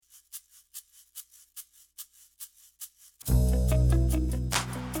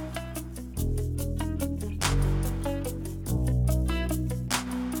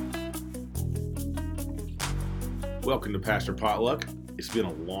Welcome to Pastor Potluck. It's been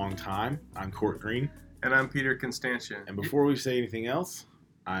a long time. I'm Court Green. And I'm Peter Constantian. And before we say anything else,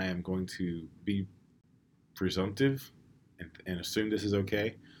 I am going to be presumptive and assume this is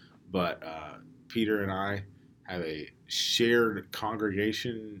okay. But Peter and I have a shared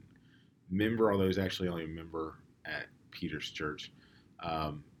congregation member, although he's actually only a member at Peter's church.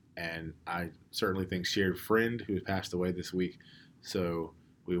 And I certainly think shared friend who has passed away this week. So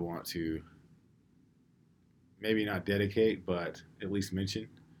we want to maybe not dedicate, but at least mention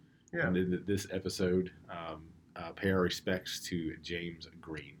in this episode, pay our respects to James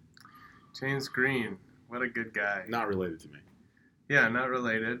Green. James Green, what a good guy. Not related to me. Yeah, not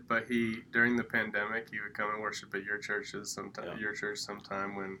related, but during the pandemic, he would come and worship at your church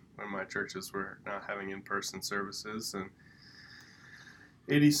sometime when my churches were not having in-person services, and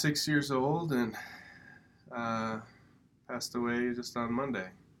 86 years old, and passed away just on Monday,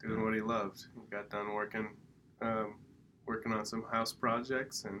 doing what he loved. He got done working on some house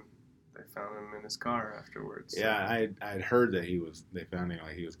projects, and they found him in his car afterwards. Yeah, I'd heard that they found him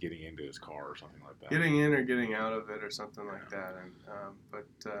like he was getting into his car or something like that. Getting in or getting out of it or something like that. And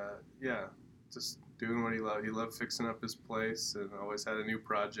just doing what he loved. He loved fixing up his place and always had a new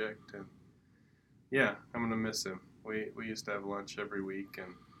project. And yeah, I'm gonna miss him. We used to have lunch every week,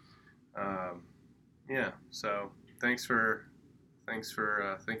 and so thanks for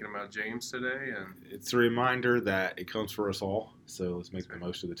thinking about James today. And it's a reminder that it comes for us all, so let's make the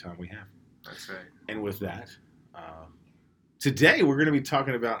most of the time we have. That's right. And with that, today we're going to be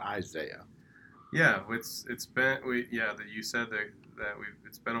talking about Isaiah. Yeah, it's been you said that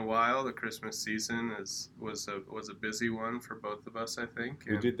it's been a while. The Christmas season was a busy one for both of us, I think.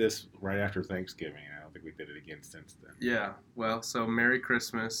 We did this right after Thanksgiving, and I don't think we did it again since then. Yeah, well, so Merry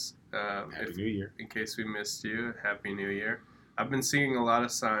Christmas. Happy New Year. In case we missed you, Happy New Year. I've been seeing a lot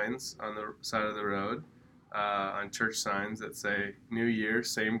of signs on the side of the road, on church signs that say "New Year,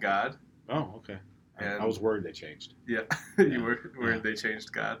 same God." Oh, okay. And I was worried they changed. Yeah, you were worried they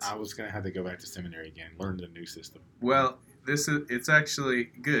changed gods. I was going to have to go back to seminary again, learn the new system. Well, it's actually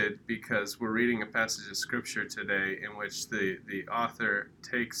good because we're reading a passage of Scripture today in which the author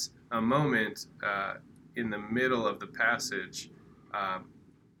takes a moment in the middle of the passage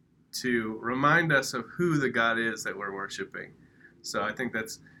to remind us of who the God is that we're worshiping. So I think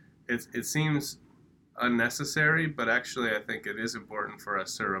it seems unnecessary, but actually I think it is important for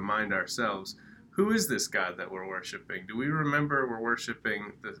us to remind ourselves, who is this God that we're worshiping? Do we remember we're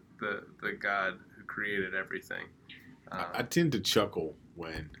worshiping the God who created everything? I tend to chuckle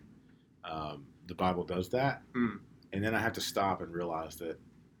when the Bible does that, and then I have to stop and realize that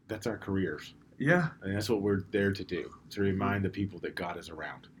that's our careers. Yeah. And that's what we're there to do, to remind the people that God is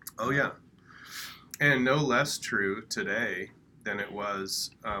around. Oh, yeah. And no less true today than it was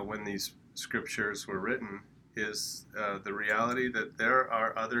when these scriptures were written is the reality that there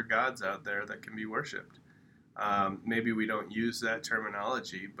are other gods out there that can be worshipped. Maybe we don't use that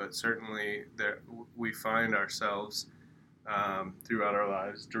terminology, but certainly we find ourselves throughout our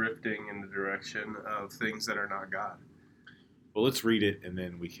lives drifting in the direction of things that are not God. Well, let's read it, and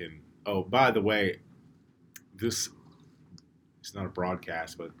then we can... Oh, by the way, it's not a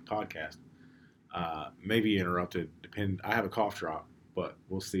broadcast, but podcast. Maybe interrupted. I have a cough drop, but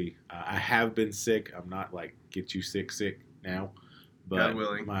we'll see. I have been sick. I'm not like get you sick now, but God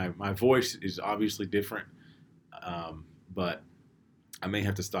willing. My voice is obviously different. But I may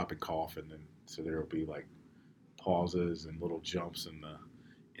have to stop and cough, and then so there will be like pauses and little jumps in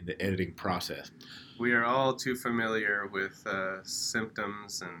the editing process. We are all too familiar with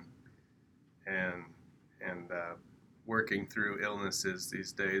symptoms and working through illnesses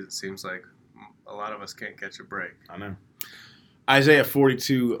these days. It seems like a lot of us can't catch a break. I know. Isaiah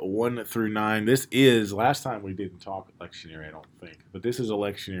 42, 1 through 9. This is, last time we didn't talk lectionary, I don't think, but this is a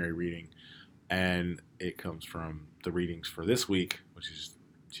lectionary reading, and it comes from the readings for this week, which is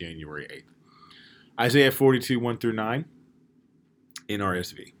January 8th. Isaiah 42, 1 through 9, in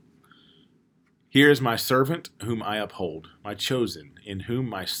RSV. Here is my servant whom I uphold, my chosen, in whom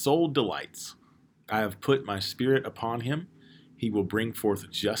my soul delights. I have put my spirit upon him. He will bring forth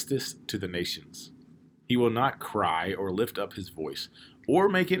justice to the nations. He will not cry or lift up his voice, or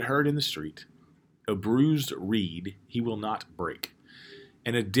make it heard in the street. A bruised reed he will not break,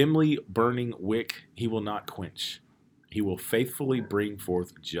 and a dimly burning wick he will not quench. He will faithfully bring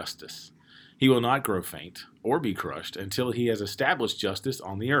forth justice. He will not grow faint or be crushed until he has established justice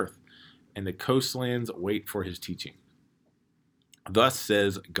on the earth, and the coastlands wait for his teaching. Thus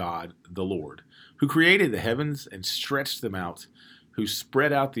says God the Lord, who created the heavens and stretched them out, who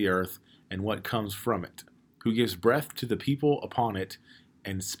spread out the earth and what comes from it, who gives breath to the people upon it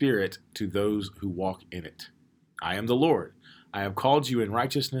and spirit to those who walk in it. I am the Lord. I have called you in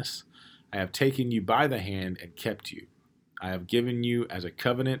righteousness. I have taken you by the hand and kept you. I have given you as a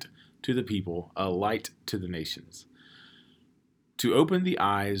covenant to the people, a light to the nations, to open the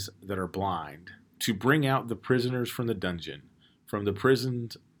eyes that are blind, to bring out the prisoners from the dungeon, from the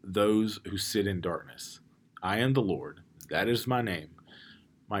prisons those who sit in darkness. I am the Lord, that is my name.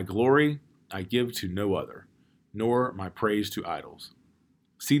 My glory I give to no other, nor my praise to idols.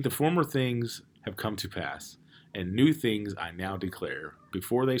 See, the former things have come to pass, and new things I now declare.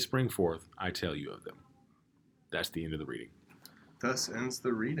 Before they spring forth, I tell you of them. That's the end of the reading. Thus ends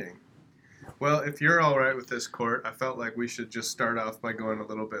the reading. Well, if you're all right with this, Court, I felt like we should just start off by going a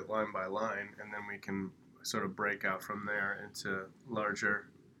little bit line by line, and then we can sort of break out from there into larger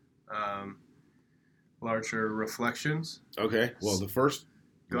reflections. Okay. Well, the first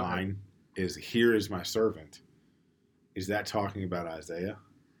Go line is, "Here is my servant." Is that talking about Isaiah?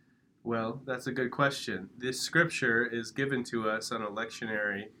 Well, that's a good question. This scripture is given to us on a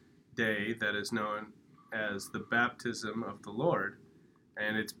lectionary day that is known as the baptism of the Lord,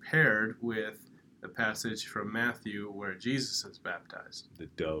 and it's paired with the passage from Matthew where Jesus is baptized. The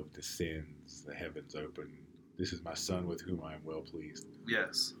dove descends, the heavens open. This is my son with whom I am well pleased.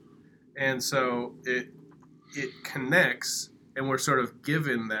 Yes. And so it connects, and we're sort of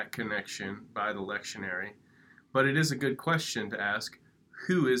given that connection by the lectionary. But it is a good question to ask,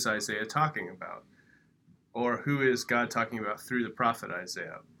 who is Isaiah talking about? Or who is God talking about through the prophet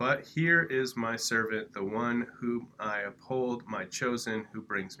Isaiah? But here is my servant, the one whom I uphold, my chosen, who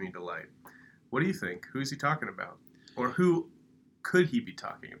brings me delight. What do you think? Who is he talking about? Or who could he be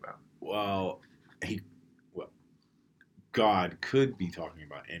talking about? Well, God could be talking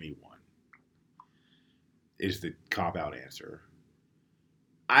about anyone, is the cop-out answer.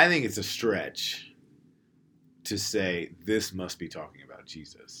 I think it's a stretch to say this must be talking about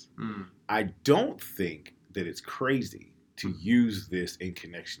Jesus. I don't think that it's crazy to use this in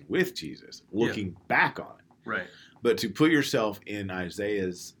connection with Jesus, looking back on it. Right. But to put yourself in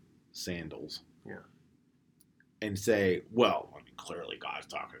Isaiah's sandals and say, well, I mean, clearly God's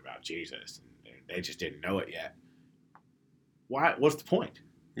talking about Jesus, and they just didn't know it yet. Why? What's the point?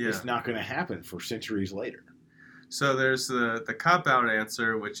 Yeah. It's not going to happen for centuries later. So there's the cop-out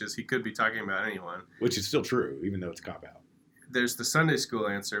answer, which is he could be talking about anyone. Which is still true, even though it's a cop-out. There's the Sunday school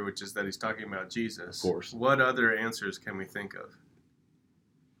answer, which is that he's talking about Jesus. Of course. What other answers can we think of?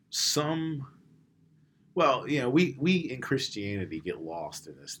 Well, we in Christianity get lost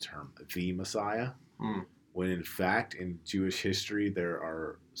in this term, the Messiah, when in fact in Jewish history there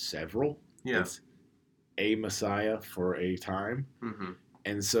are several. Yeah. It's a Messiah for a time. Mm-hmm.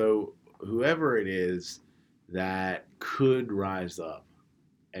 And so whoever it is that could rise up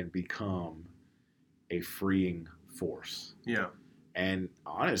and become a freeing force. Yeah. And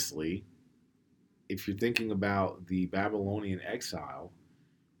honestly, if you're thinking about the Babylonian exile,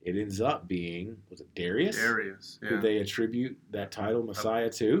 it ends up being, was it Darius? Darius, yeah. Who they attribute that title Messiah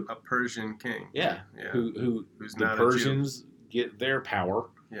to? A Persian king. Yeah. Who's the not Persians get their power.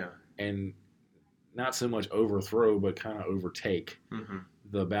 Yeah. And not so much overthrow, but kind of overtake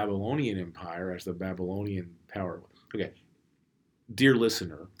the Babylonian Empire as the Babylonian power. Okay. Dear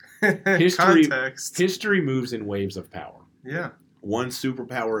listener, history moves in waves of power. Yeah. One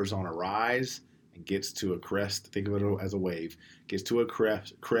superpower is on a rise and gets to a crest. Think of it as a wave. Gets to a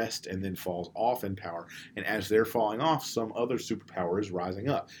crest and then falls off in power. And as they're falling off, some other superpower is rising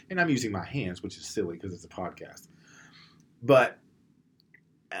up. And I'm using my hands, which is silly because it's a podcast. But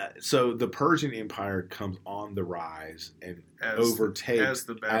so the Persian Empire comes on the rise and overtakes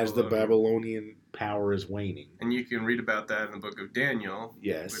as the Babylonian power is waning. And you can read about that in the book of Daniel.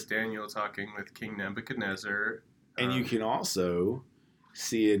 Yes. With Daniel talking with King Nebuchadnezzar. And you can also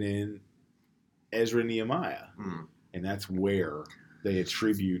see it in Ezra Nehemiah. And that's where they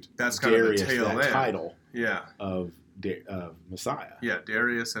attribute Darius that title of Messiah. Yeah,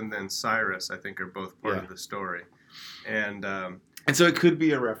 Darius and then Cyrus, I think, are both part of the story. And so it could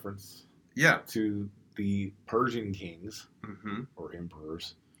be a reference to the Persian kings or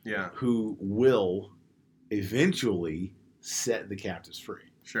emperors Yeah. who will eventually set the captives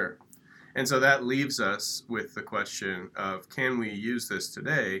free. Sure. And so that leaves us with the question of, can we use this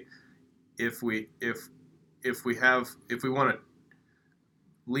today if we want to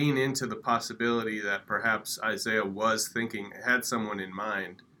lean into the possibility that perhaps Isaiah had someone in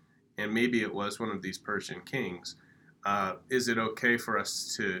mind, and maybe it was one of these Persian kings. Is it okay for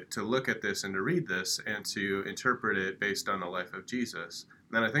us to look at this and to read this and to interpret it based on the life of Jesus?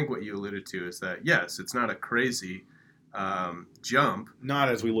 And I think what you alluded to is that, yes, it's not a crazy jump. Not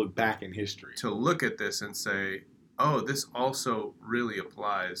as we look back in history. To look at this and say, oh, this also really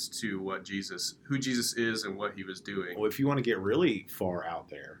applies to who Jesus is and what he was doing. Well, if you want to get really far out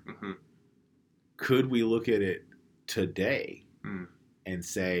there, Mm-hmm. could we look at it today Mm. and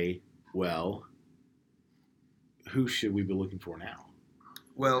say, well, who should we be looking for now?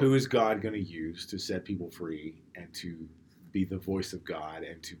 Well, Who is God going to use to set people free and to be the voice of God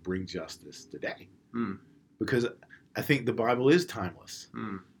and to bring justice today? Mm. Because I think the Bible is timeless.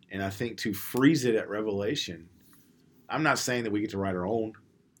 Mm. And I think to freeze it at Revelation, I'm not saying that we get to write our own,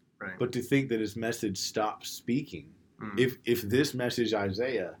 right. but to think that his message stops speaking. Mm. If this message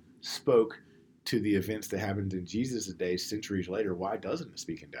Isaiah spoke to the events that happened in Jesus' days centuries later, why doesn't it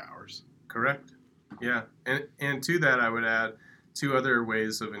speak into ours? Correct. Yeah. And to that, I would add two other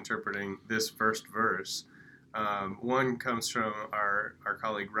ways of interpreting this first verse. One comes from our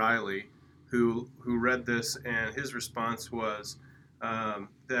colleague Riley, who read this, and his response was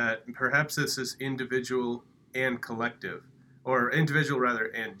that perhaps this is individual and collective, or individual rather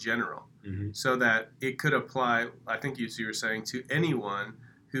and general, so that it could apply, I think you were saying, to anyone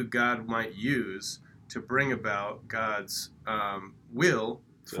who God might use to bring about God's will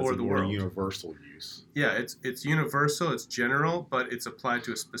for the world. Universal use. Yeah, it's universal, it's general, but it's applied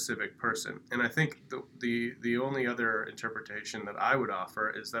to a specific person. And I think the only other interpretation that I would offer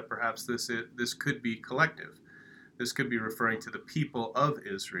is that perhaps this could be collective. This could be referring to the people of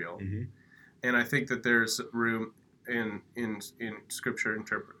Israel. Mm-hmm. And I think that there's room in scripture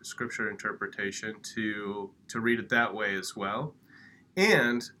interpretation to read it that way as well,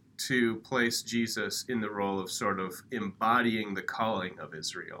 and to place Jesus in the role of sort of embodying the calling of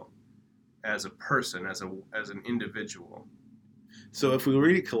Israel as a person, as an individual. So if we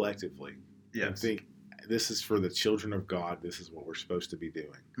read it collectively, yes. and think this is for the children of God, this is what we're supposed to be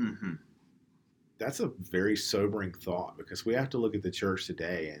doing. Mm-hmm. That's a very sobering thought, because we have to look at the church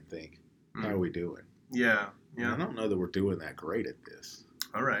today and think, how are we doing? Yeah. I don't know that we're doing that great at this.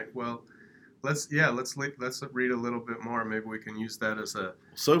 All right. Well, let's read a little bit more. Maybe we can use that as a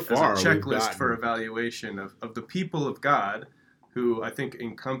checklist for evaluation of the people of God, who I think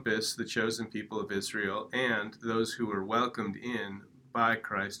encompass the chosen people of Israel and those who are welcomed in by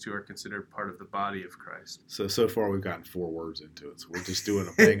Christ, who are considered part of the body of Christ. So far we've gotten 4 words into it, so we're just doing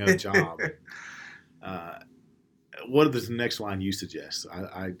a bang-up job. What is the next line you suggest?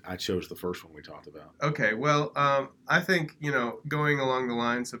 I chose the first one we talked about. Okay, well, I think, going along the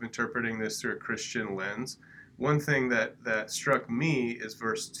lines of interpreting this through a Christian lens, one thing that struck me is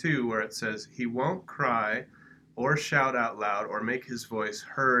verse 2, where it says, he won't cry or shout out loud or make his voice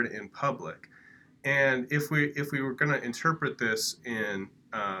heard in public. And if we were going to interpret this in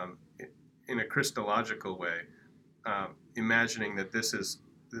a Christological way, imagining that this is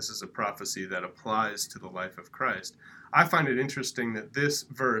a prophecy that applies to the life of Christ, I find it interesting that this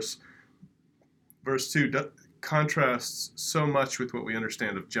verse 2, contrasts so much with what we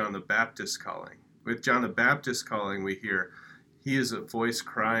understand of John the Baptist's calling. With John the Baptist's calling, we hear, he is a voice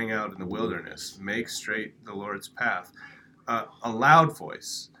crying out in the wilderness, make straight the Lord's path. A loud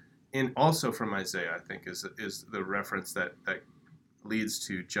voice. And also from Isaiah, I think, is the reference that leads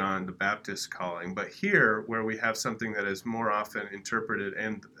to John the Baptist's calling. But here, where we have something that is more often interpreted,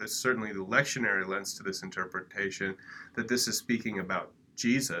 and certainly the lectionary lens to this interpretation, that this is speaking about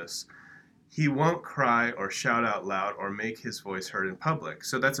Jesus, he won't cry or shout out loud or make his voice heard in public.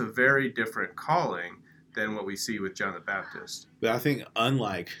 So that's a very different calling than what we see with John the Baptist. But I think,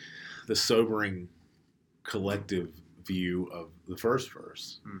 unlike the sobering collective view of the first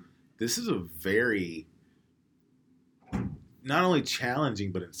verse, this is a very not only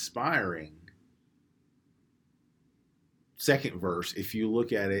challenging but inspiring second verse if you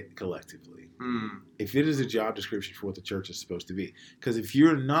look at it collectively. If it is a job description for what the church is supposed to be. Because if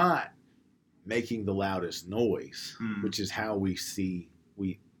you're not making the loudest noise, which is how we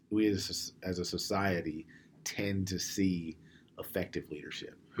as a society tend to see effective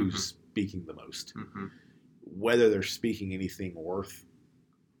leadership, who's speaking the most. Whether they're speaking anything worth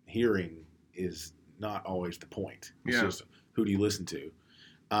hearing is not always the point. It's just, who do you listen to?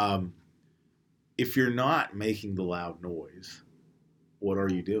 If you're not making the loud noise, what are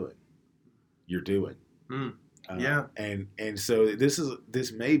you doing? You're doing. And so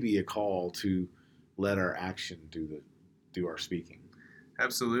this may be a call to let our action do our speaking.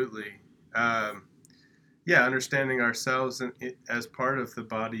 Absolutely. Understanding ourselves as part of the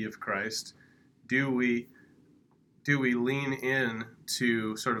body of Christ, do we lean in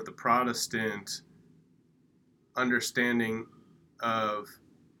to sort of the Protestant understanding of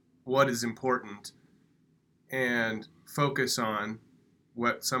what is important and focus on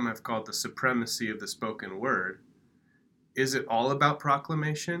what some have called the supremacy of the spoken word, is it all about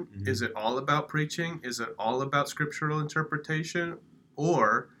proclamation? Mhm. Is it all about preaching? Is it all about scriptural interpretation?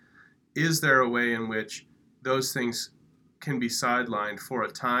 Or is there a way in which those things can be sidelined for a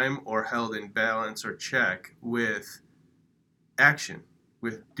time or held in balance or check with action,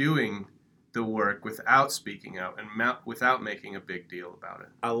 with doing the work without speaking out and without making a big deal about it?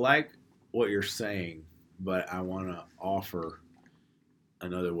 I like what you're saying, but I want to offer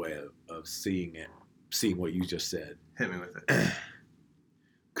another way of seeing it, seeing what you just said. Hit me with it.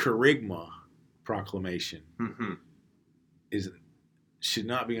 Kerygma proclamation Mm-hmm. should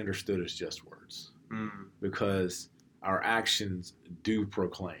not be understood as just words, Mm. because our actions do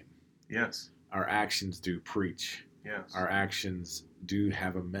proclaim. Yes. Our actions do preach. Yes. Our actions do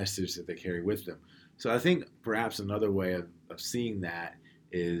have a message that they carry with them. So I think perhaps another way of seeing that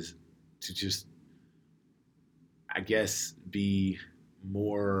is to just, I guess, be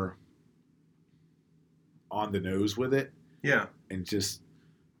more on the nose with it, Yeah. and just,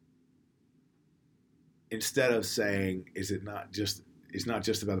 instead of saying, it's not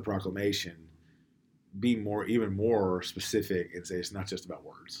just about the proclamation, be even more specific and say it's not just about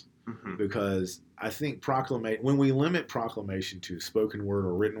words. Mm-hmm. Because I think when we limit proclamation to spoken word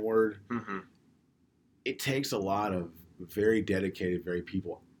or written word, Mm-hmm. it takes a lot of very dedicated, very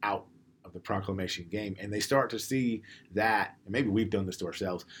people out of the proclamation game, and they start to see that, and maybe we've done this to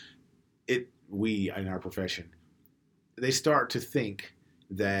ourselves. We in our profession, they start to think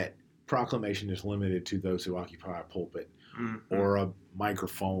that proclamation is limited to those who occupy a pulpit, Mm-hmm. or a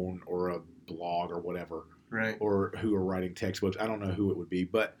microphone or a blog or whatever, Right. or who are writing textbooks. I don't know who it would be,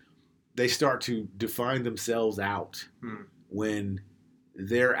 but they start to define themselves out when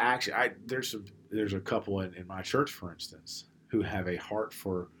their action. There's a couple in my church, for instance, who have a heart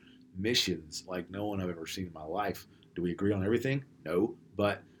for missions like no one I've ever seen in my life. Do we agree on everything? No,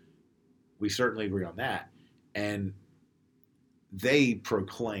 but we certainly agree on that. And they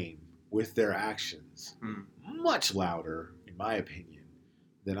proclaim with their actions much louder, in my opinion,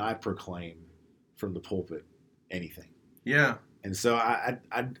 than I proclaim from the pulpit anything. Yeah. And so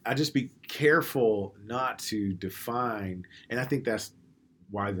I just be careful not to define, and I think that's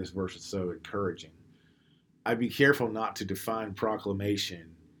why this verse is so encouraging. I'd be careful not to define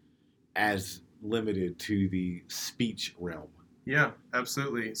proclamation as limited to the speech realm. Yeah,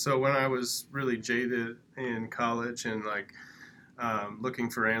 absolutely. So when I was really jaded in college and looking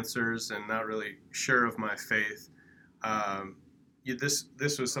for answers and not really sure of my faith,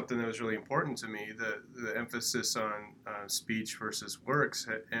 this was something that was really important to me. The emphasis on speech versus works,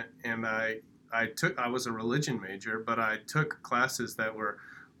 and I was a religion major, but I took classes that were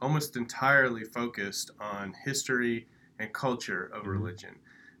almost entirely focused on history and culture of religion,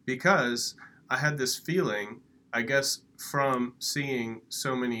 because I had this feeling, I guess, from seeing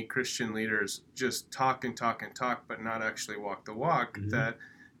so many Christian leaders just talk and talk and talk, but not actually walk the walk, that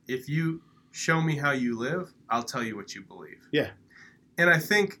if you show me how you live, I'll tell you what you believe. Yeah. And I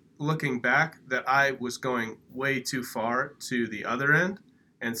think looking back that I was going way too far to the other end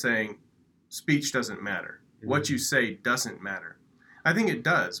and saying speech doesn't matter. What you say doesn't matter. I think it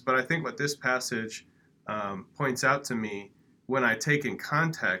does, but I think what this passage points out to me, when I take in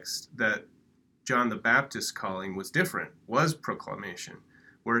context that John the Baptist's calling was different, was proclamation,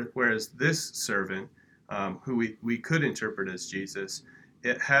 whereas this servant, who we could interpret as Jesus,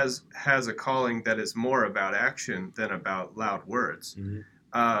 it has a calling that is more about action than about loud words.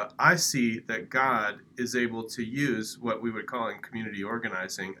 I see that God is able to use what we would call in community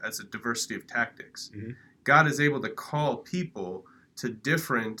organizing as a diversity of tactics. God is able to call people to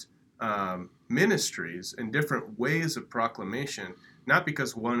different ministries and different ways of proclamation, not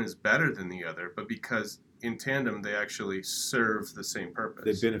because one is better than the other, but because in tandem they actually serve the same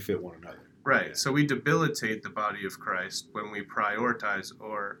purpose. They benefit one another. Right. Yeah. So we debilitate the body of Christ when we prioritize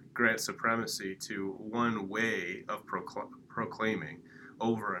or grant supremacy to one way of proclaiming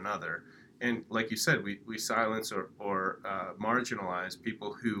over another. And like you said, we silence or marginalize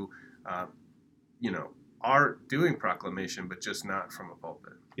people who, are doing proclamation, but just not from a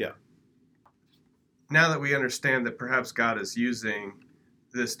pulpit. Yeah. Now that we understand that perhaps God is using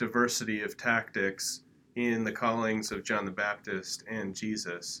this diversity of tactics in the callings of John the Baptist and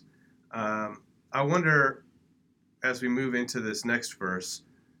Jesus, I wonder, as we move into this next verse,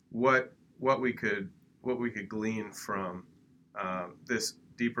 what we could glean from this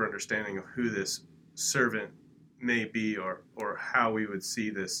deeper understanding of who this servant may be, or how we would see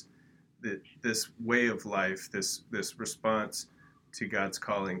this way of life, this response to God's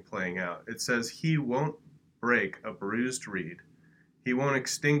calling playing out. It says, he won't break a bruised reed, he won't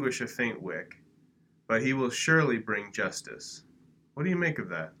extinguish a faint wick, but he will surely bring justice. What do you make of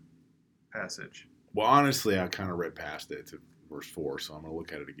that passage? Well, honestly, I kind of read past it to verse 4, so I'm going to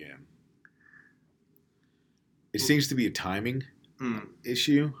look at it again. It seems to be a timing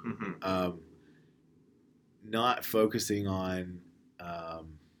issue, not focusing on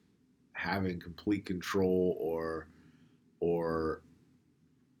having complete control or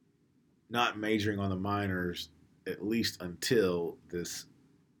not majoring on the minors, at least until this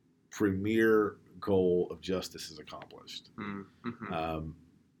premier goal of justice is accomplished. And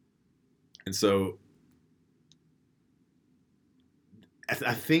so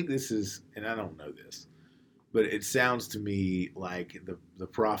I think this is, and I don't know this, but it sounds to me like the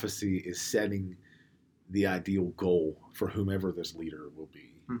prophecy is setting the ideal goal for whomever this leader will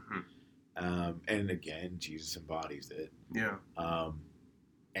be. And again, Jesus embodies it. Yeah.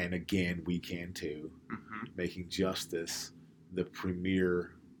 And again, we can too, making justice the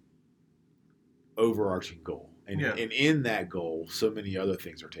premier overarching goal. And in that goal, so many other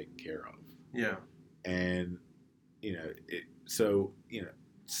things are taken care of. Yeah. And, so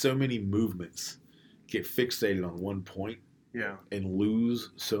many movements get fixated on one point. Yeah. And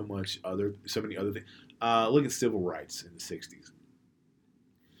lose so many other things. Look at civil rights in the 60s.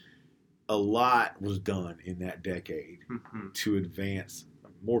 A lot was done in that decade to advance.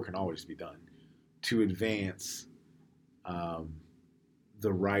 More can always be done to advance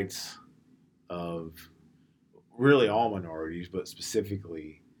the rights of really all minorities, but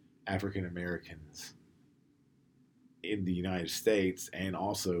specifically African Americans in the United States, and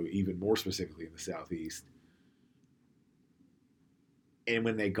also even more specifically in the Southeast. And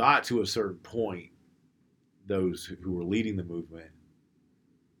when they got to a certain point, those who were leading the movement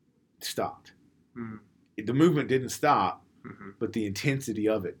stopped. The movement didn't stop, but the intensity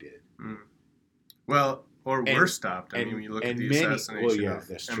of it did. Well, were stopped. I mean, when you look at the assassination of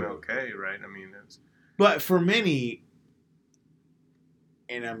MLK, right? I mean, but for many,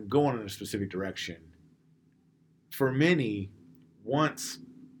 and I'm going in a specific direction, for many, once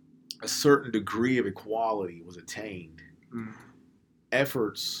a certain degree of equality was attained,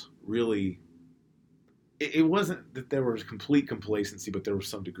 efforts really, it wasn't that there was complete complacency, but there was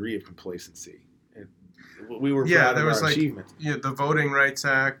some degree of complacency. And we were proud of our achievements. Yeah, the Voting Rights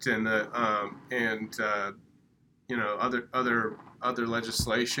Act and the other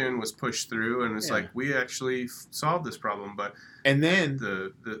legislation was pushed through, and it's like we actually solved this problem. But and then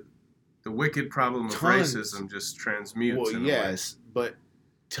the wicked problem of racism just transmutes. Well, yes, but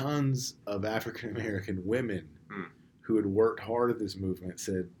tons of African American women who had worked hard at this movement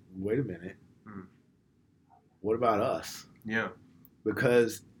said, "Wait a minute, what about us?" Yeah,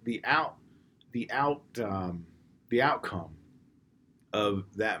 because the outcome of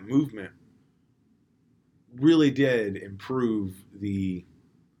that movement really did improve the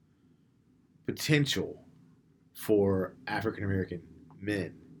potential for African American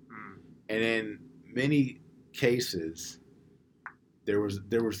men. And in many cases, there was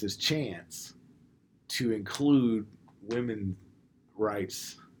this chance to include women's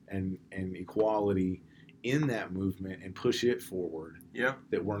rights and equality in that movement and push it forward. Yeah.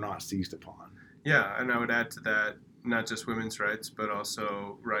 That were not seized upon. Yeah, and I would add to that not just women's rights, but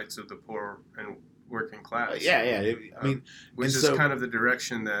also rights of the poor and working class. I mean, which is kind of the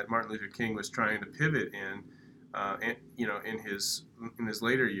direction that Martin Luther King was trying to pivot in. In his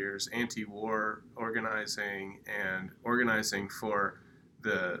later years, anti-war organizing and organizing for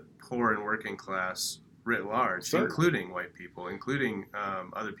the poor and working class writ large, including white people, including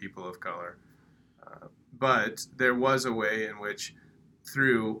other people of color. But there was a way in which,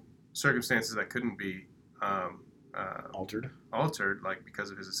 through circumstances that couldn't be altered, like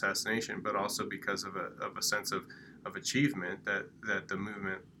because of his assassination, but also because of a sense of achievement, that the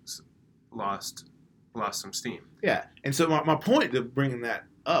movement lost some steam. Yeah, and so my point of bringing that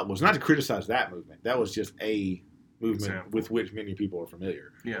up was not to criticize that movement. That was just a movement with which many people are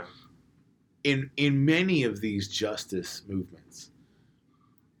familiar. Yeah. In many of these justice movements,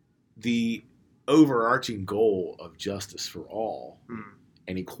 the overarching goal of justice for all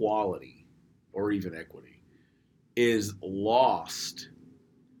and equality, or even equity, is lost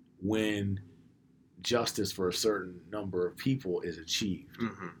when justice for a certain number of people is achieved.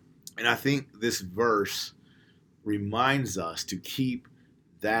 And I think this verse reminds us to keep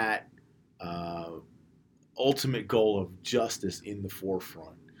that ultimate goal of justice in the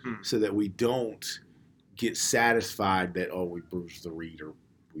forefront so that we don't get satisfied that, we bruised the reed or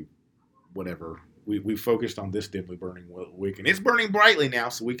whatever. We focused on this dimly burning wick, and it's burning brightly now,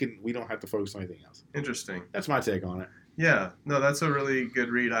 so we don't have to focus on anything else. Interesting. That's my take on it. Yeah, no, that's a really good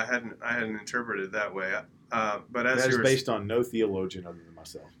read. I hadn't interpreted it that way. But as That is you were, based on no theologian other than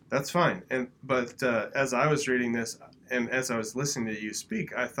myself. that's fine. But as I was reading this and as I was listening to you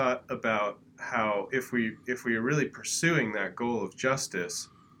speak, I thought about how if we are really pursuing that goal of justice,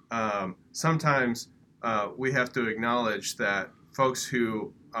 sometimes we have to acknowledge that folks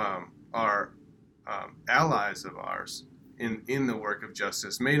who are allies of ours in the work of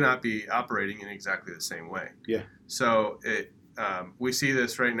justice may not be operating in exactly the same way. Yeah. So we see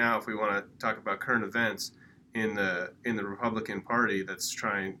this right now. If we want to talk about current events in the Republican Party, that's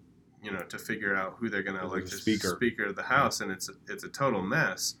trying, to figure out who they're going to elect as Speaker of the House, and it's a total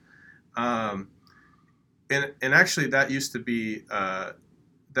mess. And actually, that used to be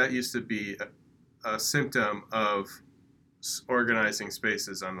a symptom of organizing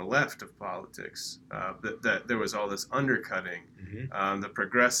spaces on the left of politics. That there was all this undercutting, the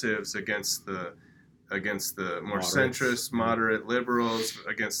progressives against the more Moderates. centrist, moderate liberals,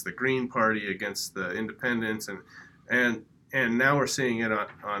 against the Green Party, against the independents, and now we're seeing it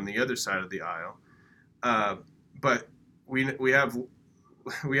on the other side of the aisle. But we have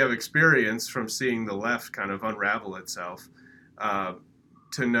experience from seeing the left kind of unravel itself,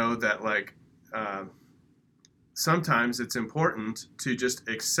 to know that sometimes it's important to just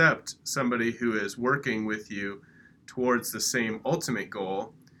accept somebody who is working with you towards the same ultimate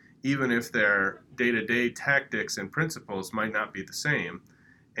goal, even if their day-to-day tactics and principles might not be the same.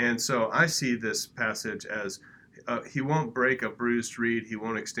 And so I see this passage as he won't break a bruised reed, he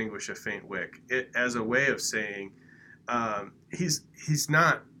won't extinguish a faint wick, as a way of saying he's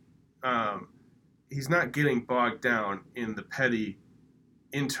not getting bogged down in the petty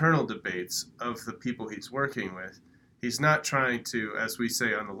internal debates of the people he's working with. He's not trying to, as we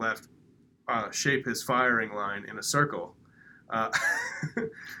say on the left, shape his firing line in a circle.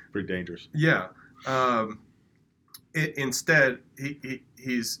 Pretty dangerous. Yeah. Instead,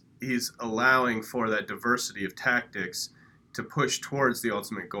 he's allowing for that diversity of tactics to push towards the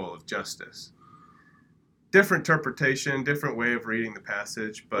ultimate goal of justice. Different interpretation, different way of reading the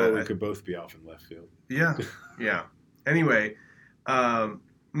passage, but we could both be off in left field. Yeah, yeah. Anyway,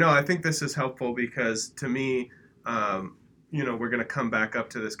 no, I think this is helpful because to me, we're going to come back up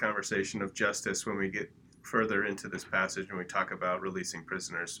to this conversation of justice when we get further into this passage and we talk about releasing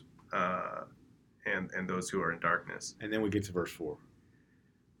prisoners and those who are in darkness. And then we get to verse 4.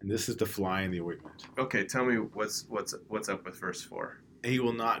 And this is the fly in the ointment. Okay, tell me what's up with verse 4. He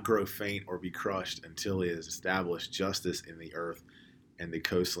will not grow faint or be crushed until he has established justice in the earth, and the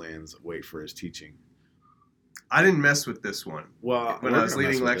coastlands wait for his teaching. I didn't mess with this one. Well, when I was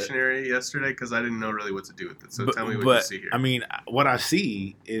leading lectionary yesterday, because I didn't know really what to do with it. So tell me what you see here. I mean, what I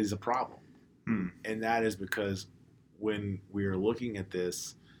see is a problem. And that is because when we are looking at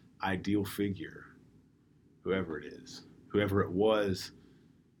this ideal figure, whoever it is, whoever it was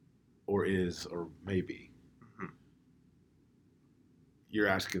or is or may be, you're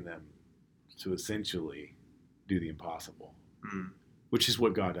asking them to essentially do the impossible, which is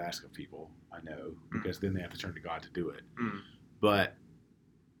what God asks of people, I know, because then they have to turn to God to do it. But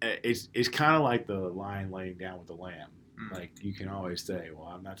it's kind of like the lion laying down with the lamb. Like, you can always say, well,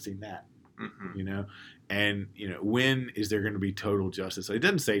 I've not seen that, and, when is there going to be total justice? It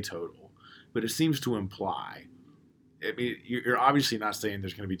doesn't say total, but it seems to imply, I mean, you're obviously not saying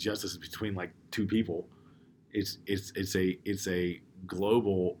there's going to be justice between like two people. It's a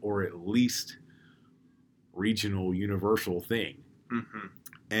global or at least regional, universal thing.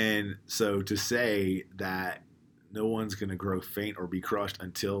 And so to say that no one's going to grow faint or be crushed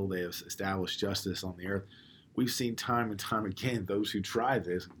until they have established justice on the earth, we've seen time and time again those who try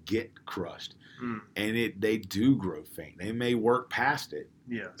this get crushed. And they do grow faint. They may work past it.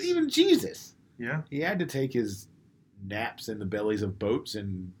 Yes. But even Jesus, he had to take his naps in the bellies of boats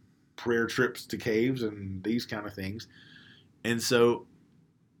and prayer trips to caves and these kind of things. And so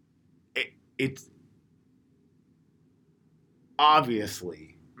it's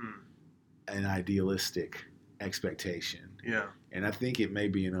obviously an idealistic expectation. Yeah. And I think it may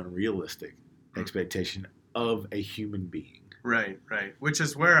be an unrealistic expectation of a human being. Right. Which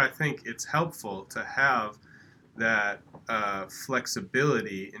is where I think it's helpful to have that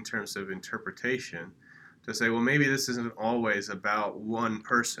flexibility in terms of interpretation, to say, well, maybe this isn't always about one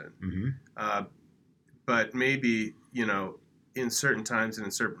person, but maybe, in certain times and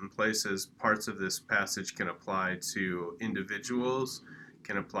in certain places, parts of this passage can apply to individuals,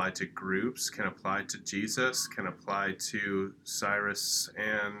 can apply to groups, can apply to Jesus, can apply to Cyrus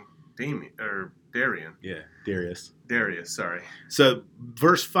and Darian. Yeah, Darius, sorry. So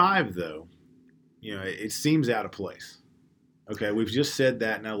verse 5, though, it seems out of place. Okay, we've just said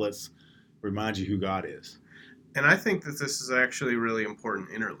that. Now let's remind you who God is. And I think that this is actually a really important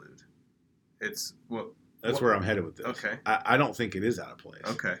interlude. It's That's where I'm headed with this. Okay. I don't think it is out of place.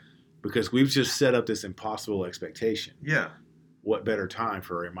 Okay. Because we've just set up this impossible expectation. Yeah. What better time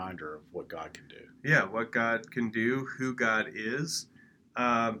for a reminder of what God can do? Yeah, what God can do, who God is.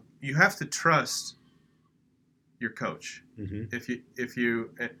 You have to trust your coach. Mm-hmm.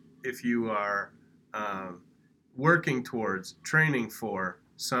 If you are working towards training for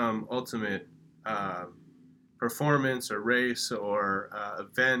some ultimate performance or race or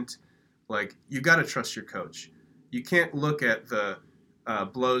event, like, you got to trust your coach. You can't look at the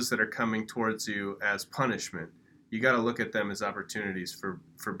blows that are coming towards you as punishment. You got to look at them as opportunities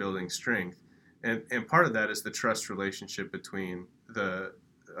for building strength, and part of that is the trust relationship between the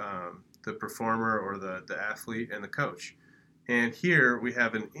performer or the athlete and the coach. And here we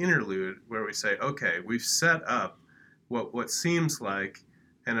have an interlude where we say, okay, we've set up what seems like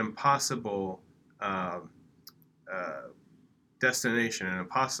an impossible destination, an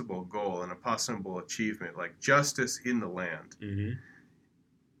impossible goal, an impossible achievement, like justice in the land. Mm-hmm.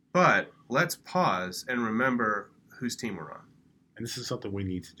 But let's pause and remember whose team we're on. And this is something we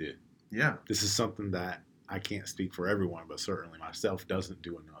need to do. Yeah. This is something that I can't speak for everyone, but certainly myself doesn't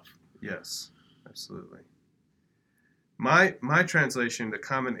do enough. Yes, absolutely. My translation, the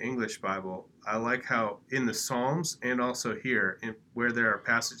Common English Bible, I like how in the Psalms and also here, where there are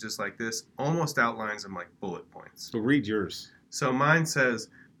passages like this, almost outlines them like bullet points. So read yours. So mine says,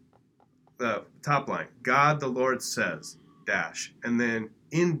 the top line, God the Lord says, dash. And then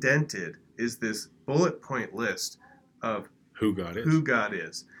indented is this bullet point list of who God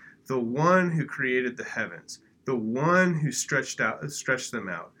is. The one who created the heavens, the one who stretched them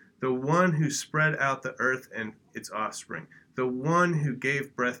out, the one who spread out the earth and its offspring, the one who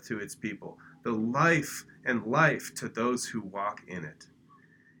gave breath to its people, the life to those who walk in it.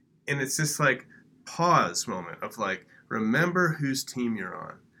 And it's this like pause moment of like, remember whose team you're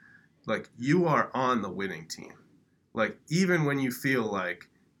on. Like, you are on the winning team. Like, even when you feel like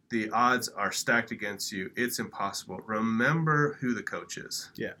the odds are stacked against you, it's impossible. Remember who the coach is.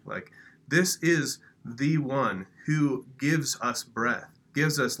 Yeah. Like, this is the one who gives us breath,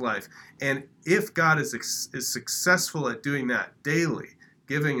 gives us life. And if God is successful at doing that daily,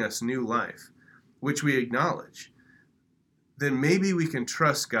 giving us new life, which we acknowledge, then maybe we can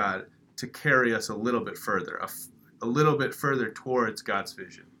trust God to carry us a little bit further, a little bit further towards God's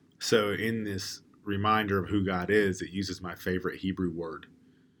vision. So in this reminder of who God is, it uses my favorite Hebrew word.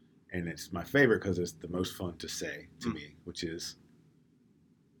 And it's my favorite because it's the most fun to say to me, which is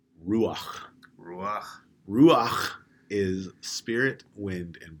ruach. Ruach. Ruach is spirit,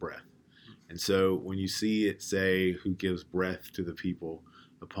 wind, and breath. And so when you see it say who gives breath to the people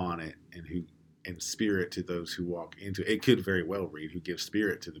upon it and spirit to those who walk into it, it could very well read who gives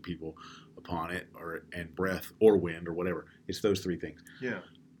spirit to the people upon it, and breath or wind or whatever. It's those three things. Yeah.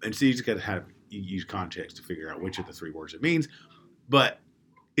 And so you just got to use context to figure out which of the three words it means. But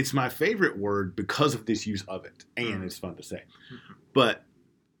it's my favorite word because of this use of it, and it's fun to say. But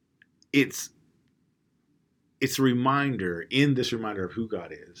it's a reminder, in this reminder of who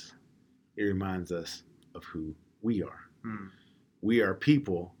God is, it reminds us of who we are. We are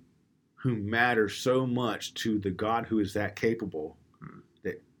people who matter so much to the God who is that capable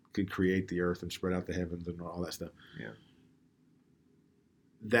that could create the earth and spread out the heavens and all that stuff. Yeah.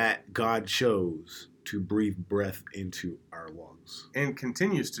 That God chose to breathe breath into our lungs. And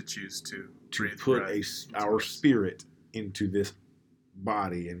continues to choose to breathe put breath our spirit into this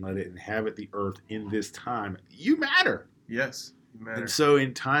body and let it inhabit the earth in this time. You matter. Yes, you matter. And so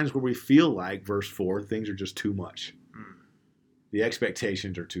in times where we feel like, verse 4, things are just too much. The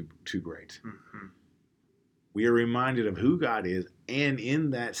expectations are too great. Mm-hmm. We are reminded of who God is, and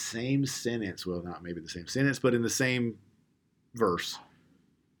in that same sentence, well, not maybe the same sentence, but in the same verse,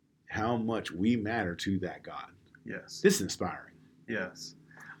 how much we matter to that God. Yes. This is inspiring. Yes.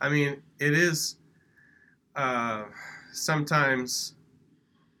 I mean, it is sometimes,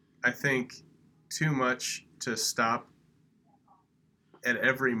 I think, too much to stop at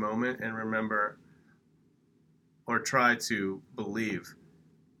every moment and remember or try to believe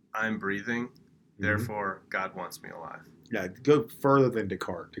I'm breathing, therefore God wants me alive. Yeah, go further than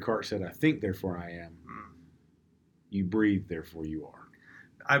Descartes. Descartes said, I think, therefore I am. You breathe, therefore you are.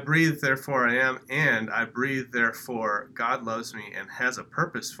 I breathe, therefore I am, and I breathe, therefore God loves me and has a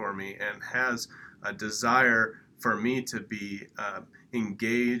purpose for me and has a desire for me to be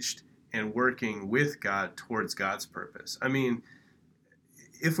engaged and working with God towards God's purpose. I mean,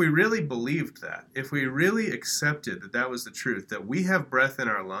 if we really believed that, if we really accepted that that was the truth, that we have breath in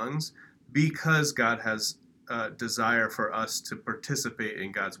our lungs because God has a desire for us to participate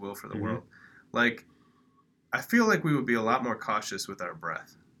in God's will for the world, like, I feel like we would be a lot more cautious with our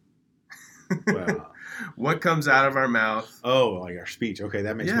breath. Well, What comes out of our mouth? oh, like our speech. Okay,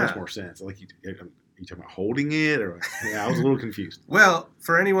 that makes much Yeah. more sense. Like you talking about holding it, or yeah, I was a little confused. Well,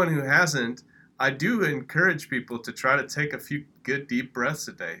 for anyone who hasn't, I do encourage people to try to take a few good deep breaths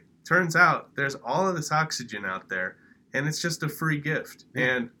a day. Turns out there's all of this oxygen out there, and it's just a free gift. Yeah.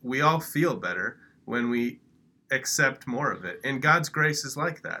 And we all feel better when we accept more of it. And God's grace is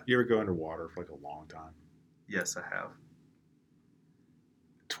like that. You ever go underwater for like a long time? Yes, I have.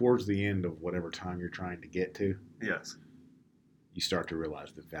 Towards the end of whatever time you're trying to get to, Yes. you start to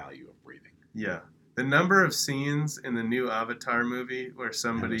realize the value of breathing. Yeah. The number of scenes in the new Avatar movie where I haven't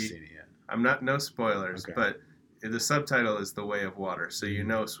somebody, seen it yet. I'm not, no spoilers, Okay. but the subtitle is The Way of Water, so you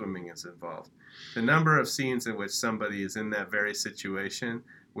know swimming is involved. The number of scenes in which somebody is in that very situation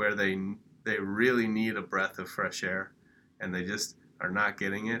where they really need a breath of fresh air and they just are not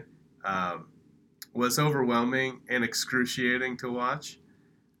getting it was overwhelming and excruciating to watch.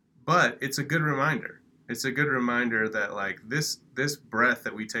 But it's a good reminder. It's a good reminder that like this breath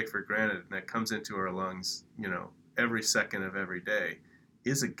that we take for granted and that comes into our lungs, you know, every second of every day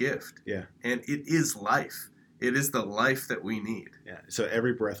is a gift. Yeah. And it is life. It is the life that we need. Yeah. So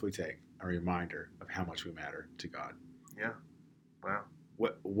every breath we take, a reminder of how much we matter to God. Yeah. Wow.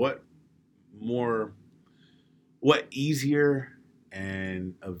 What easier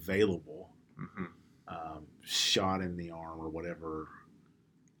and available Mm-hmm. shot in the arm or whatever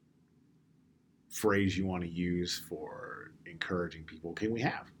phrase you want to use for encouraging people can we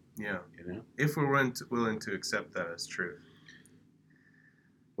have? Yeah. You know, If we're willing to accept that as truth.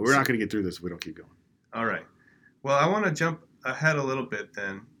 but we're not going to get through this if we don't keep going. All right. Well, I want to jump ahead a little bit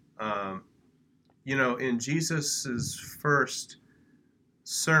then. You know, in Jesus's first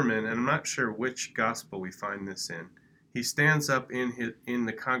sermon, and I'm not sure which gospel we find this in, he stands up in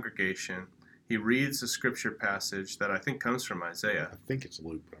the congregation. He reads a scripture passage that I think comes from Isaiah. I think it's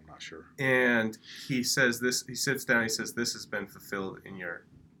Luke, but I'm not sure. And he says this, he sits down, he says, "This has been fulfilled in your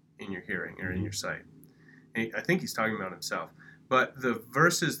hearing or in your sight." And I think he's talking about himself. But the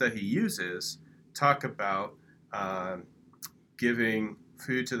verses that he uses talk about giving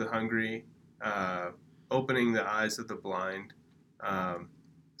food to the hungry, opening the eyes of the blind,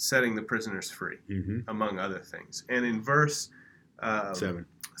 setting the prisoners free, among other things. And in verse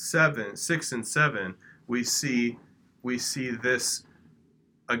 6 and 7, we see this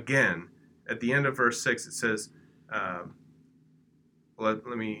again. At the end of verse 6, it says, let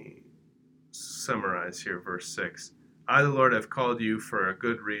me summarize here, verse 6. "I, the Lord, have called you for a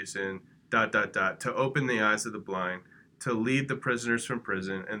good reason, ... to open the eyes of the blind, to lead the prisoners from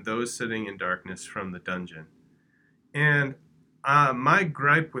prison, and those sitting in darkness from the dungeon." And my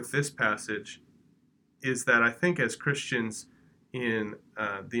gripe with this passage is that I think as Christians in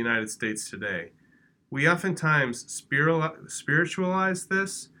the United States today, we oftentimes spiritualize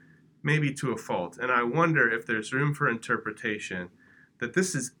this, maybe to a fault. And I wonder if there's room for interpretation that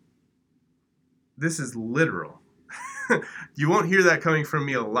this is literal. You won't hear that coming from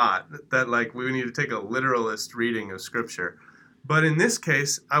me a lot, that like we need to take a literalist reading of Scripture. But in this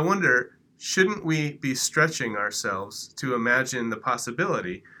case, I wonder, shouldn't we be stretching ourselves to imagine the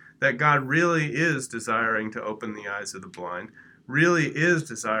possibility that God really is desiring to open the eyes of the blind, really is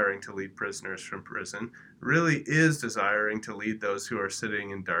desiring to lead prisoners from prison, really is desiring to lead those who are sitting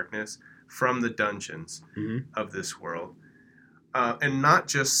in darkness from the dungeons of this world? And not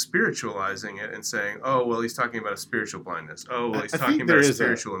just spiritualizing it and saying, "Oh, well, he's talking about a spiritual blindness. Oh, well, he's talking about a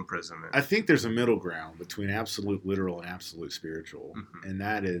spiritual imprisonment." I think there's a middle ground between absolute literal and absolute spiritual, and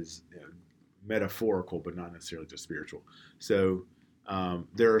that is metaphorical, but not necessarily just spiritual. So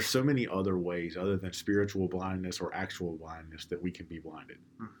there are so many other ways other than spiritual blindness or actual blindness that we can be blinded.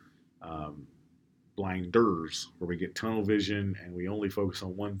 Blinders, where we get tunnel vision and we only focus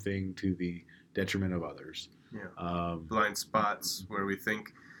on one thing to the detriment of others. Yeah. Blind spots where we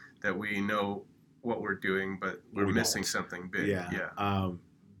think that we know what we're doing, but we're missing something big. Yeah.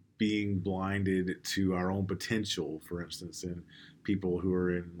 Being blinded to our own potential, for instance, in people who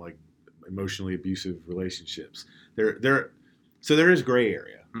are in like emotionally abusive relationships. So there is gray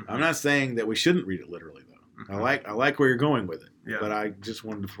area. I'm not saying that we shouldn't read it literally, though. I like where you're going with it, but I just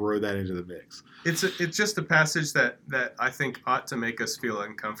wanted to throw that into the mix. It's just a passage that I think ought to make us feel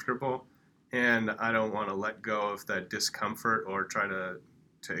uncomfortable. And I don't want to let go of that discomfort or try to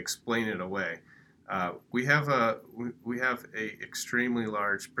explain it away. We have a extremely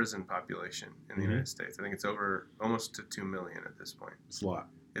large prison population in the United States. I think it's over almost to 2 million at this point. It's a lot.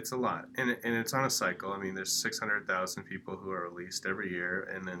 It's a lot, and it's on a cycle. I mean, there's 600,000 people who are released every year,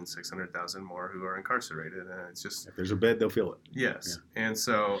 and then 600,000 more who are incarcerated, and it's just, if there's a bed, they'll feel it. Yes, yeah. And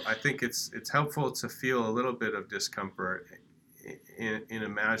so I think it's helpful to feel a little bit of discomfort in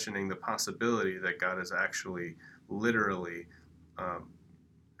imagining the possibility that God is actually literally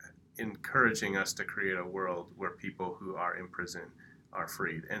encouraging us to create a world where people who are in prison are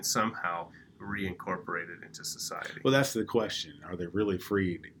freed and somehow reincorporated into society. Well, that's the question. Are they really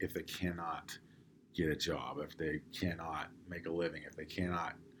freed if they cannot get a job, if they cannot make a living, if they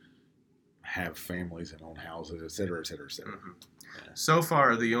cannot have families and own houses, et cetera, et cetera, et cetera? Mm-hmm. Yeah. So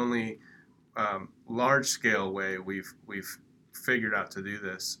far, the only large-scale way we've figured out to do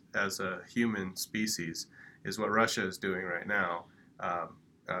this as a human species is what Russia is doing right now,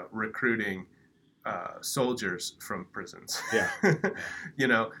 recruiting soldiers from prisons. Yeah. You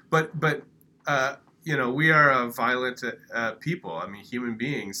know, but you know, we are a violent people. I mean, human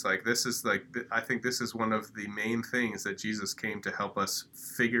beings. Like, this is like, I think this is one of the main things that Jesus came to help us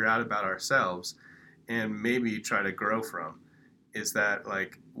figure out about ourselves and maybe try to grow from, is that,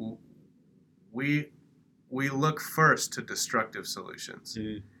 like, we look first to destructive solutions.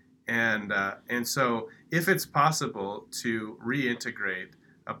 Mm-hmm. And so if it's possible to reintegrate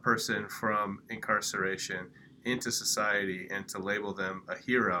a person from incarceration into society and to label them a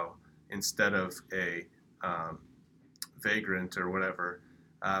hero instead of a vagrant or whatever,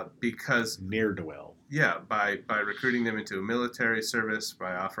 because ne'er-do-well. Yeah, by recruiting them into a military service,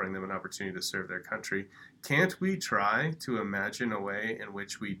 by offering them an opportunity to serve their country, can't we try to imagine a way in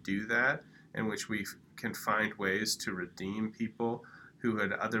which we do that, in which we can find ways to redeem people who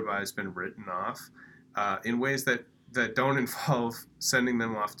had otherwise been written off, in ways that don't involve sending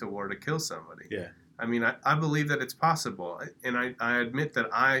them off to war to kill somebody? Yeah. I mean, I believe that it's possible, and I admit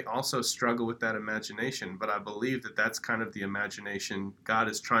that I also struggle with that imagination, but I believe that that's kind of the imagination God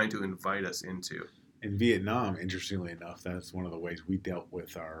is trying to invite us into. In Vietnam, interestingly enough, that's one of the ways we dealt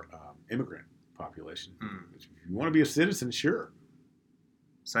with our immigrant population. If you want to be a citizen, sure.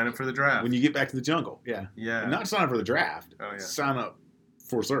 Sign up for the draft. When you get back to the jungle, yeah. Yeah. And not sign up for the draft. Oh, yeah. Sign up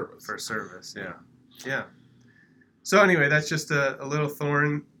for service. For service, yeah. Yeah. So anyway, that's just a little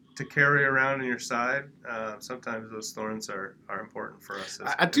thorn to carry around on your side. Sometimes those thorns are important for us.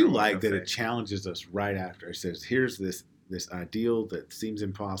 I do like that it challenges us right after. It says, here's this ideal that seems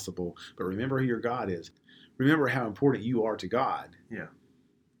impossible, but remember who your God is. Remember how important you are to God. Yeah.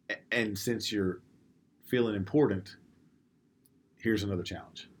 And since you're feeling important, here's another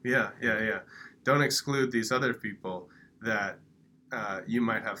challenge. Yeah. Don't exclude these other people that you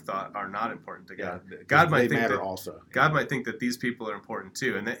might have thought are not important to God. Yeah, God might think matter that also. God might think that these people are important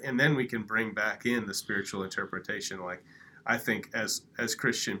too, and then we can bring back in the spiritual interpretation. Like, I think as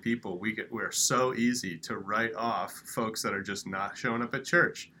Christian people, we're so easy to write off folks that are just not showing up at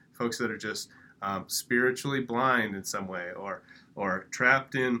church, folks that are just spiritually blind in some way, or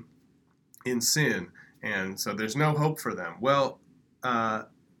trapped in sin, and so there's no hope for them. Well,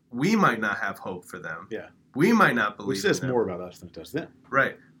 we might not have hope for them. Yeah. We might not believe. Which says more about us than it does them.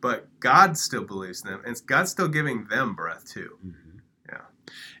 Right. But God still believes in them, and God's still giving them breath too. Mm-hmm. Yeah.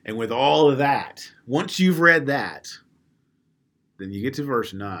 And with all of that, once you've read that, then you get to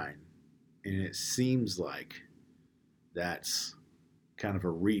verse 9, and it seems like that's kind of a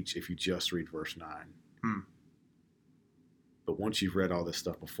reach if you just read verse 9. But once you've read all this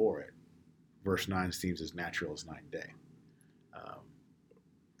stuff before it, verse 9 seems as natural as night and day.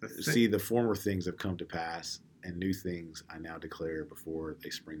 See, the former things have come to pass, and new things I now declare before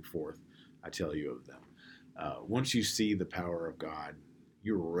they spring forth. I tell you of them. Once you see the power of God,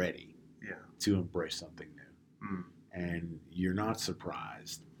 you're ready to embrace something new. And you're not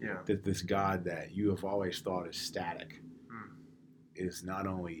surprised that this God that you have always thought is static is not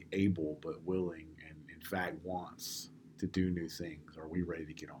only able but willing and, in fact, wants to do new things. Are we ready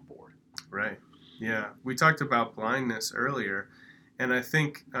to get on board? Right. Yeah. We talked about blindness earlier. And I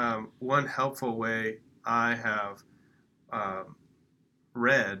think one helpful way I have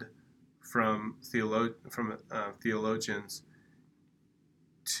read from theologians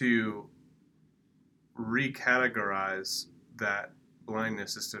to recategorize that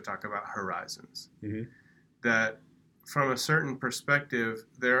blindness is to talk about horizons. Mm-hmm. That from a certain perspective,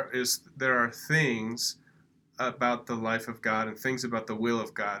 there are things about the life of God and things about the will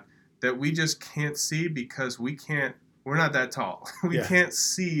of God that we just can't see because we're not that tall. We can't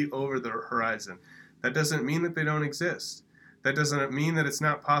see over the horizon. That doesn't mean that they don't exist. That doesn't mean that it's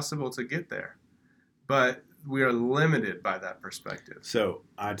not possible to get there. But we are limited by that perspective. So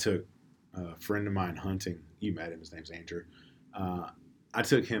I took a friend of mine hunting. You met him. His name's Andrew. I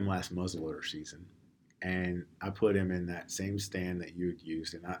took him last muzzleloader season, and I put him in that same stand that you had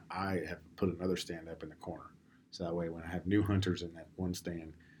used, and I have put another stand up in the corner. So that way when I have new hunters in that one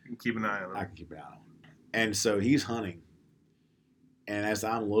stand, you can keep an eye on them. I can keep an eye on them. And so he's hunting, and as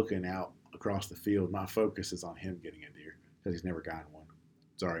I'm looking out across the field, my focus is on him getting a deer. because he's never gotten one.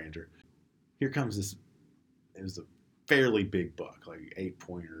 Sorry, Andrew. Here comes this. It was a fairly big buck, like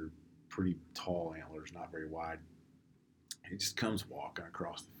 8-pointer, pretty tall antlers, not very wide. He just comes walking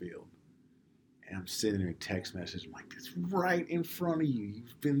across the field. And I'm sitting there in text message. I'm like, it's right in front of you.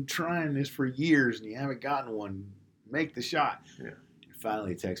 You've been trying this for years and you haven't gotten one. Make the shot. Yeah. And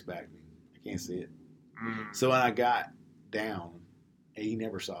finally, he texts back to me. I can't see it. Mm. So when I got down, and he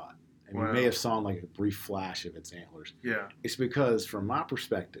never saw it. And Wow. we may have saw like a brief flash of its antlers. Yeah. It's because from my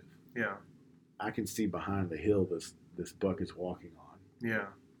perspective, Yeah. I can see behind the hill this buck is walking on. Yeah.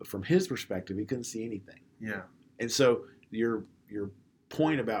 But from his perspective, he couldn't see anything. Yeah. And so your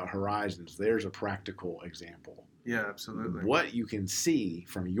point about horizons, there's a practical example. Yeah, absolutely. What you can see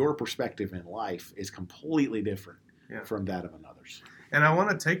from your perspective in life is completely different Yeah. from that of another's. And I want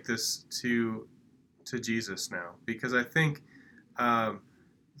to take this to Jesus now, because I think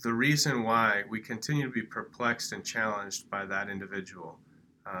the reason why we continue to be perplexed and challenged by that individual,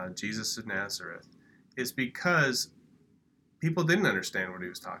 Jesus of Nazareth, is because people didn't understand what he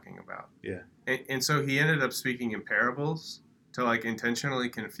was talking about. Yeah. And so he ended up speaking in parables to like intentionally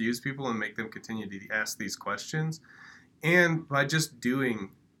confuse people and make them continue to ask these questions. And by just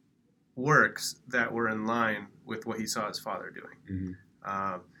doing works that were in line with what he saw his father doing.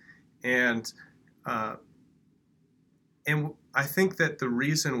 Mm-hmm. And I think that the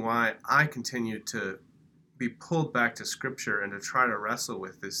reason why I continue to be pulled back to Scripture and to try to wrestle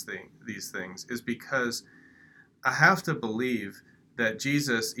with these things is because I have to believe that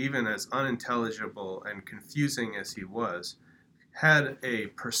Jesus, even as unintelligible and confusing as he was, had a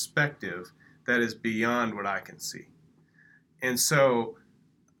perspective that is beyond what I can see. And so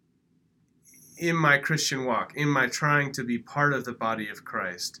in my Christian walk, in my trying to be part of the body of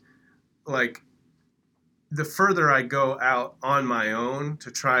Christ, like the further I go out on my own to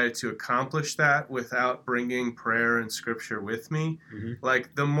try to accomplish that without bringing prayer and Scripture with me, Mm-hmm.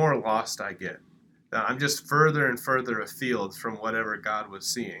 like the more lost I get. I'm just further and further afield from whatever God was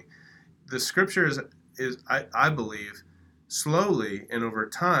seeing. The Scripture is I believe, slowly and over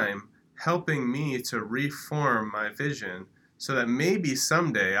time, helping me to reform my vision so that maybe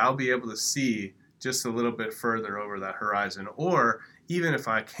someday I'll be able to see just a little bit further over that horizon. Or even if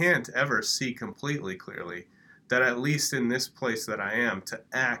I can't ever see completely clearly, that at least in this place that I am, to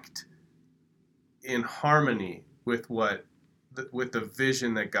act in harmony with with the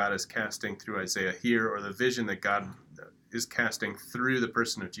vision that God is casting through Isaiah here, or the vision that God is casting through the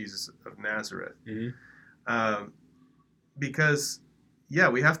person of Jesus of Nazareth. Mm-hmm. Because, yeah,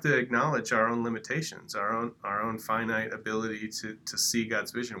 we have to acknowledge our own limitations, our own finite ability to see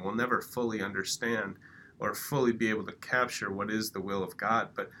God's vision. We'll never fully understand or fully be able to capture what is the will of God,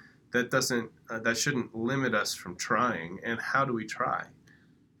 but that shouldn't limit us from trying. And how do we try?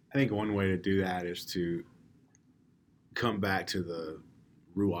 I think one way to do that is to come back to the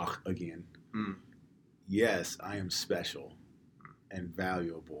Ruach again. Mm. Yes, I am special and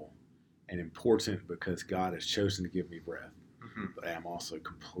valuable and important because God has chosen to give me breath, Mm-hmm. but I am also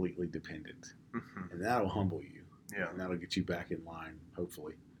completely dependent. Mm-hmm. And that'll humble you. Yeah. And that'll get you back in line,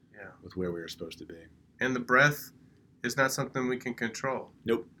 hopefully, Yeah. with where we are supposed to be. And the breath is not something we can control.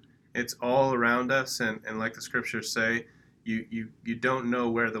 Nope. It's all around us, and like the scriptures say, you don't know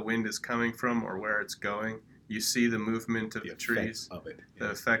where the wind is coming from or where it's going. You see the movement of the trees, of it.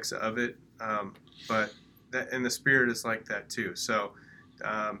 the effects of it, but that, and the Spirit is like that too. So,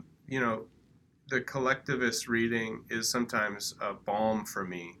 the collectivist reading is sometimes a balm for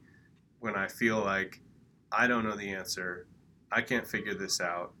me when I feel like I don't know the answer, I can't figure this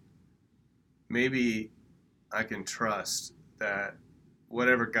out. Maybe I can trust that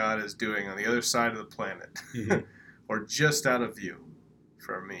whatever God is doing on the other side of the planet, Mm-hmm. or just out of view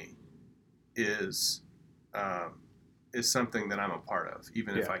for me, is something that I'm a part of,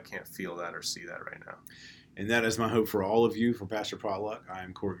 even if I can't feel that or see that right now. And that is my hope for all of you. For Pastor Potluck, I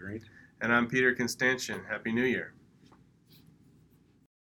am Corey Green. And I'm Peter Constantian. Happy New Year.